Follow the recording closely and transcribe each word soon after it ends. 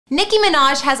Nicki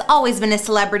Minaj has always been a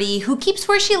celebrity who keeps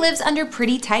where she lives under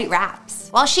pretty tight wraps.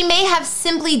 While she may have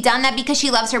simply done that because she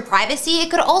loves her privacy,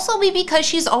 it could also be because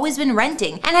she's always been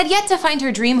renting and had yet to find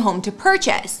her dream home to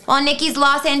purchase. While Nicki's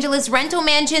Los Angeles rental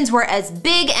mansions were as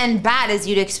big and bad as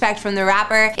you'd expect from the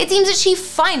rapper, it seems that she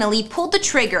finally pulled the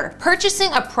trigger,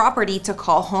 purchasing a property to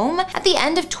call home at the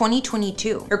end of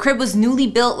 2022. Her crib was newly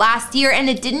built last year and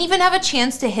it didn't even have a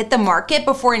chance to hit the market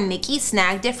before Nicki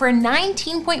snagged it for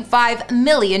 $19.5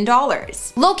 million.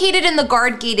 Located in the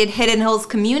guard-gated Hidden Hills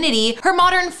community, her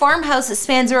modern farmhouse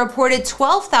spans a reported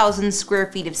 12,000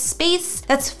 square feet of space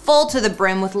that's full to the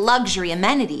brim with luxury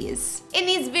amenities. In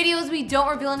these videos, we don't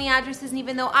reveal any addresses, and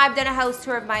even though I've done a house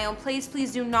tour of my own place,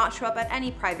 please do not show up at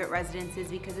any private residences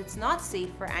because it's not safe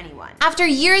for anyone. After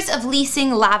years of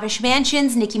leasing lavish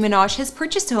mansions, Nicki Minaj has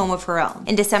purchased a home of her own.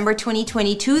 In December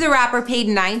 2022, the rapper paid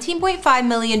 $19.5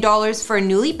 million for a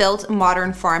newly built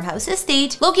modern farmhouse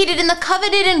estate located in the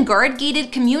coveted and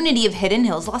guard-gated community of Hidden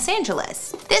Hills, Los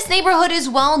Angeles. This neighborhood is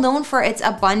well known for its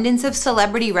abundance of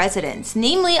celebrity residents,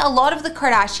 namely a lot of the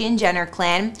Kardashian-Jenner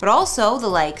clan, but also the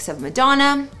likes of Madonna,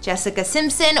 Jessica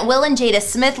Simpson, Will and Jada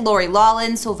Smith, Lori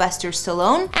Loughlin, Sylvester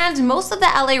Stallone, and most of the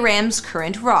LA Rams'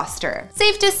 current roster.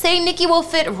 Safe to say Nicki will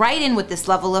fit right in with this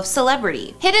level of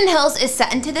celebrity. Hidden Hills is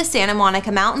set into the Santa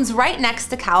Monica Mountains right next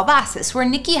to Calabasas, where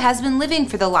Nicki has been living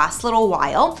for the last little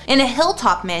while, in a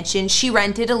hilltop mansion she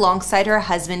rented alongside her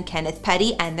husband Kenneth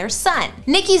Petty and their son.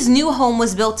 Nicki's new home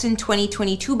was built in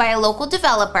 2022 by a local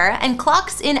developer and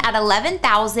clocks in at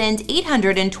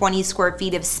 11,820 square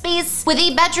feet of space, with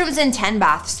 8 bedrooms and 10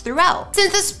 baths throughout.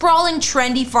 Since the sprawling,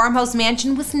 trendy farmhouse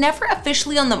mansion was never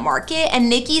officially on the market and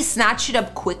Nicki snatched it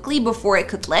up quickly before it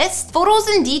could list, photos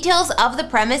and details of the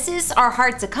premises are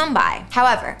hard to come by.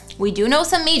 However, we do know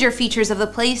some major features of the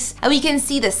place, and we can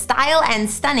see the style and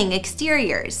stunning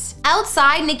exteriors.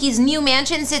 Outside, Nicki's new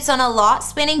mansion sits on a lot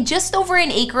spanning just over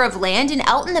an acre of land, and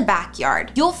out in the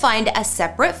backyard, you'll find a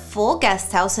separate full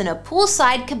guest house and a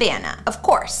poolside cabana. Of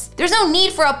course, there's no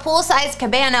need for a pool-sized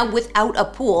cabana without a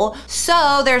pool,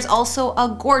 so there's also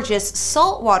a gorgeous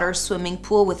saltwater swimming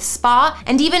pool with spa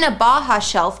and even a Baja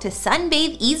shelf to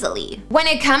sunbathe easily. When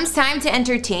it comes time to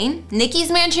entertain,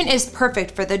 Nicki's mansion is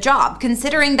perfect for the job,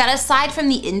 considering that aside from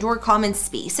the indoor common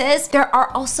spaces, there are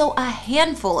also a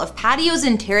handful of patios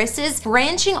and terraces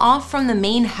branching off from the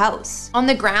main house. On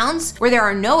the grounds, where there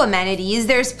are no amenities,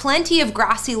 there's plenty of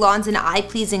grassy lawns and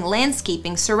eye-pleasing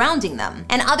landscaping surrounding them.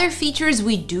 And other features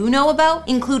we do know about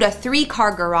include a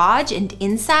 3-car garage, and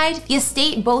inside, the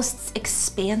estate boasts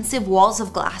expansive walls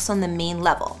of glass on the main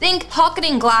level. Think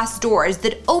pocketing glass doors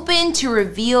that open to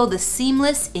reveal the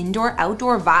seamless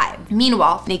indoor-outdoor vibe.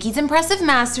 Meanwhile, Nicki's impressive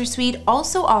master suite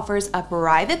also offers a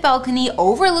private balcony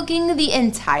overlooking the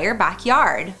entire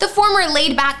backyard. The former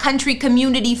laid-back country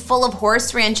community full of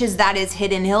horse ranches that is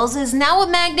Hidden Hills is now a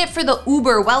magnet for the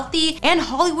uber-wealthy and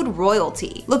Hollywood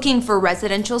royalty, looking for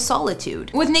residential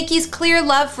solitude. With Nicki's clear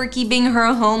love for keeping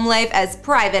her home life as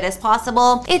private as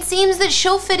possible, it seems that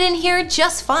she'll fit in here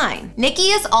just fine. Nicki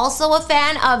is also a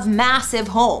fan of massive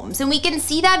homes, and we can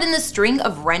see that in the string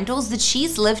of rentals that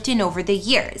she's lived in over the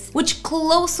years, which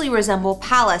closely resemble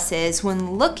palaces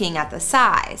when looking at the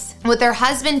size. With her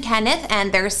husband Kenneth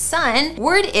and their son,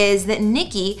 word is that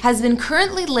Nicki has been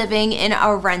currently living in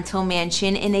a rental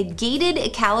mansion in a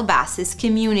gated Calabasas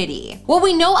community. What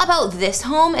we know about this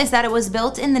home is that it was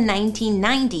built in the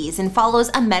 1990s and follows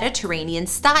a Mediterranean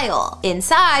style.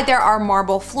 Inside, there are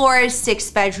marble floors,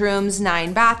 6 bedrooms,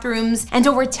 9 bathrooms, and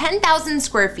over 10,000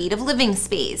 square feet of living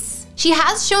space. She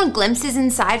has shown glimpses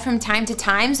inside from time to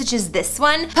time, such as this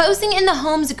one, posing in the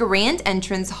home's grand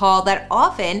entrance hall that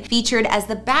often featured as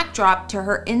the backdrop to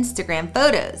her Instagram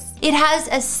photos. It has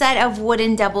a set of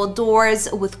wooden double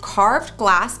doors with carved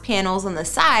glass panels on the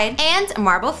side and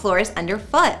marble floors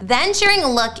underfoot. Then, sharing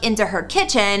a look into her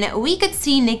kitchen, we could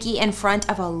see Nicki in front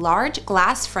of a large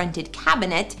glass-fronted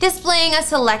cabinet displaying a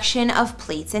selection of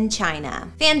plates and china.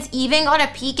 Fans even got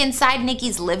a peek inside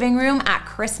Nicki's living room at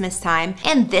Christmas time,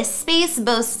 and this space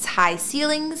boasts high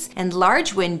ceilings and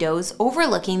large windows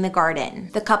overlooking the garden.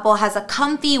 The couple has a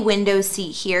comfy window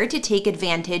seat here to take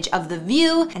advantage of the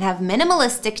view and have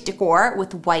minimalistic decor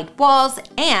with white walls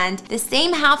and the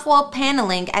same half-wall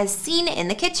paneling as seen in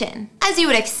the kitchen. As you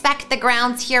would expect, the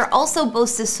grounds here also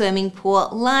boast a swimming pool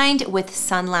lined with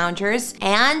sun loungers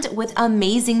and with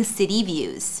amazing city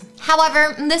views.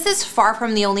 However, this is far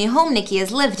from the only home Nicki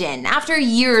has lived in. After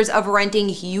years of renting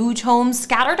huge homes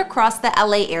scattered across the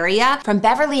LA area, from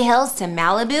Beverly Hills to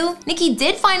Malibu, Nicki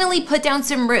did finally put down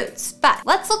some roots. But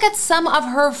let's look at some of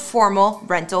her formal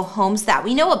rental homes that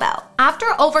we know about. After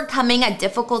overcoming a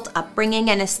difficult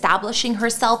upbringing and establishing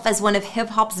herself as one of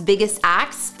hip-hop's biggest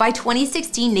acts, by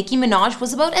 2016, Nicki Minaj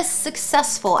was about as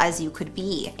successful as you could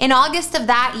be. In August of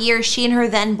that year, she and her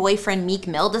then-boyfriend Meek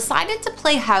Mill decided to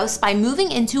play house by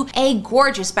moving into a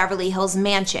gorgeous Beverly Hills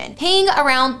mansion, paying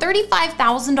around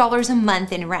 $35,000 a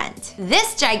month in rent.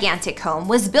 This gigantic home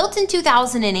was built in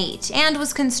 2008 and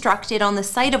was constructed on the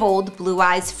site of old Blue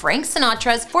Eyes Frank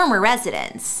Sinatra's former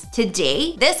residence.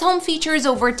 Today, this home features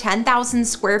over 10,000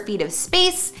 square feet of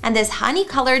space, and this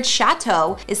honey-colored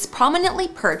chateau is prominently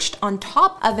perched on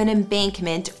top of an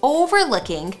embankment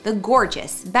overlooking the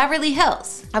gorgeous Beverly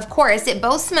Hills. Of course, it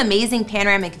boasts some amazing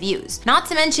panoramic views, not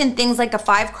to mention things like a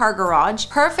 5-car garage,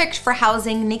 perfect for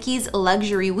housing Nicki's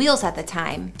luxury wheels at the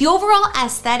time. The overall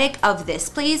aesthetic of this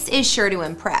place is sure to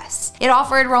impress. It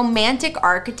offered romantic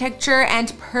architecture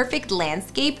and perfect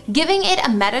landscape, giving it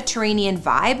a Mediterranean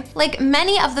vibe like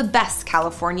many of the best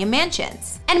California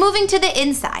mansions. And moving to the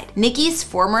inside, Nicki's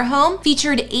former home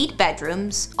featured 8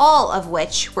 bedrooms, all of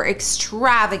which were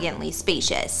extravagantly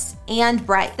spacious and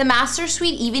bright. The master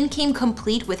suite even came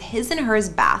complete with his and hers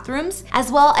bathrooms,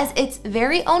 as well as its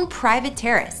very own private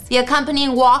terrace. The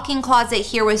accompanying walk-in closet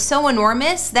here was so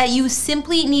enormous that you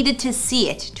simply needed to see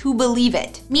it to believe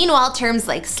it. Meanwhile, terms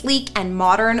like sleek and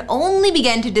modern only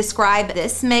began to describe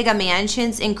this mega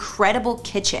mansion's incredible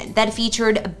kitchen that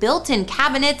featured built-in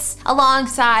cabinets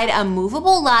alongside a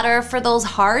movable ladder for those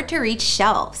hard-to-reach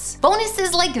shelves.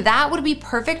 Bonuses like that would be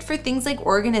perfect for things like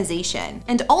organization.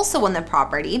 And also on the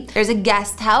property, there's a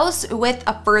guest house with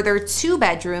a further 2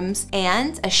 bedrooms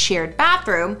and a shared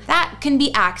bathroom that can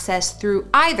be accessed through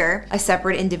either a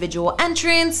separate individual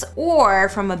entrance or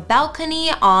from a balcony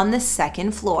on the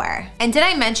 2nd floor. And did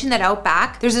I mention that out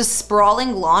back, there's a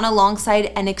sprawling lawn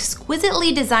alongside an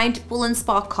exquisitely designed pool and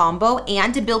spa combo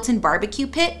and a built-in barbecue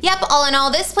pit? Yep, all in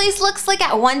all, this place looks like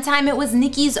at one time it was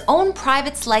Nicki's own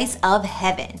private slice of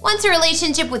heaven. Once her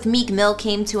relationship with Meek Mill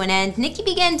came to an end, Nicki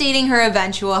began dating her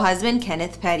eventual husband,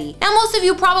 Kenneth Petty. Now, most of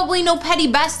you probably know Petty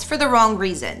best for the wrong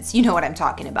reasons. You know what I'm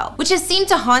talking about. Which has seemed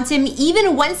to haunt him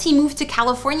even once he moved to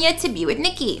California to be with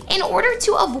Nicki. In order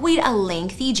to avoid a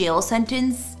lengthy jail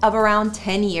sentence of around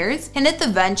 10 years, Kenneth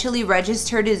eventually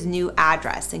registered his new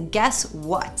address. And guess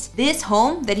what? This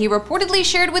home that he reportedly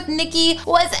shared with Nicki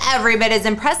was every bit as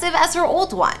impressive as her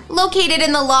old one. Located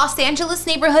in the Los Angeles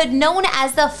neighborhood known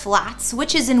as the Flats,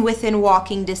 which is within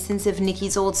walking distance of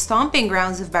Nicki's old stomping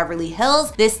grounds of Beverly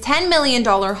Hills, this $10 million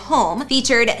home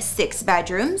featured 6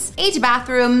 bedrooms, 8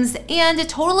 bathrooms, and a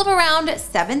total of around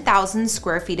 7,000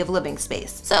 square feet of living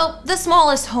space. So the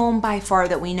smallest home by far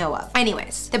that we know of.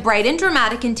 Anyways, the bright and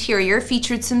dramatic interior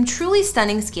featured some truly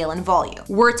stunning scale and volume.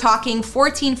 We're talking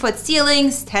 14-foot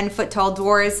ceilings, 10-foot tall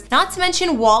doors, not to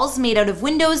mention walls made out of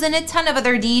windows and a ton of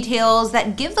other details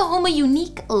that give the home a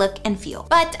unique look and feel.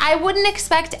 But I wouldn't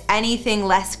expect anything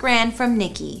less grand from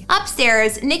Nicki.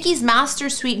 Upstairs, Nicki's master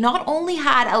suite not only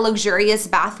had a luxurious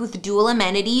bath with dual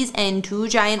amenities and 2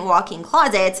 giant walk-in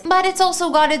closets, but it's also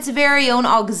got its very own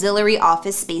auxiliary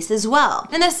office space as well.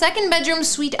 And the 2nd bedroom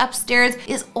suite upstairs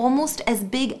is almost as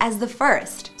big as the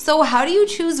first. So how do you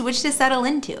choose which to settle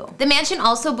into? The mansion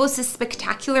also boasts a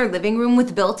spectacular living room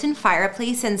with built-in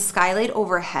fireplace and skylight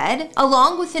overhead,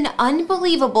 along with an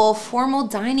unbelievable formal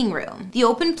dining room. The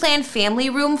open-plan family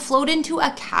room flowed into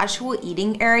a casual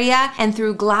eating area and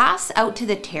through glass out to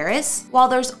the terrace, while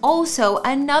there's also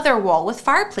another wall with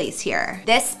fireplace here.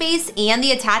 This space and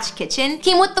the attached kitchen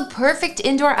came with the perfect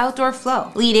indoor-outdoor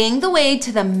flow, leading the way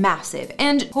to the massive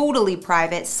and totally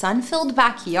private sun-filled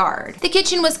backyard. The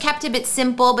kitchen was kept a bit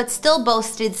simple, but still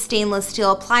boasted stainless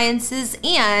steel appliances,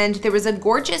 and there was a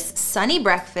gorgeous sunny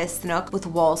breakfast nook with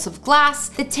walls of glass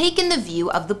that take in the view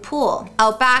of the pool.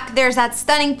 Out back, there's that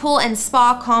stunning pool and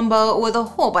spa combo with a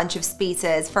whole bunch of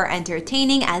spaces for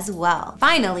entertaining as well.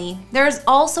 Finally, there's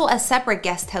also a separate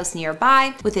guest house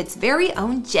nearby with its very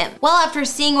own gym. Well, after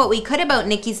seeing what we could about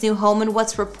Nicki's new home and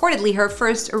what's reportedly her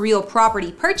first real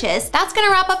property purchase, that's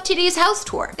gonna wrap up today's house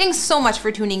tour. Thanks so much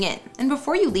for tuning in. And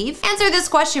before you leave, answer this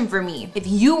question for me. If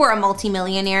you were a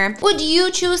multimillionaire, would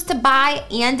you choose to buy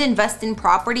and invest in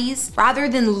properties rather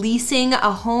than leasing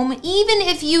a home, even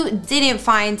if you didn't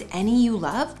find any you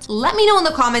loved? Let me know in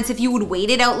the comments if you would wait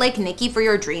it out like Nicki for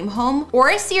your dream home,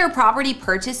 or see your property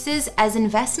purchases as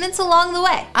investments along the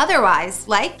way. Otherwise,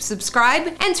 like, subscribe,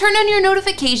 and turn on your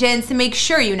notifications to make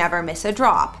sure you never miss a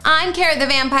drop. I'm Carrot the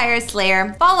Vampire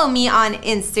Slayer. Follow me on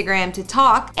Instagram to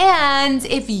talk, and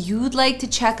if you you'd like to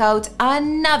check out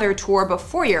another tour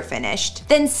before you're finished,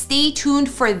 then stay tuned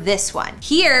for this one.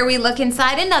 Here we look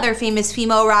inside another famous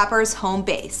female rapper's home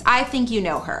base. I think you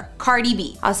know her, Cardi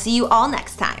B. I'll see you all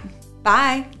next time.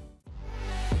 Bye.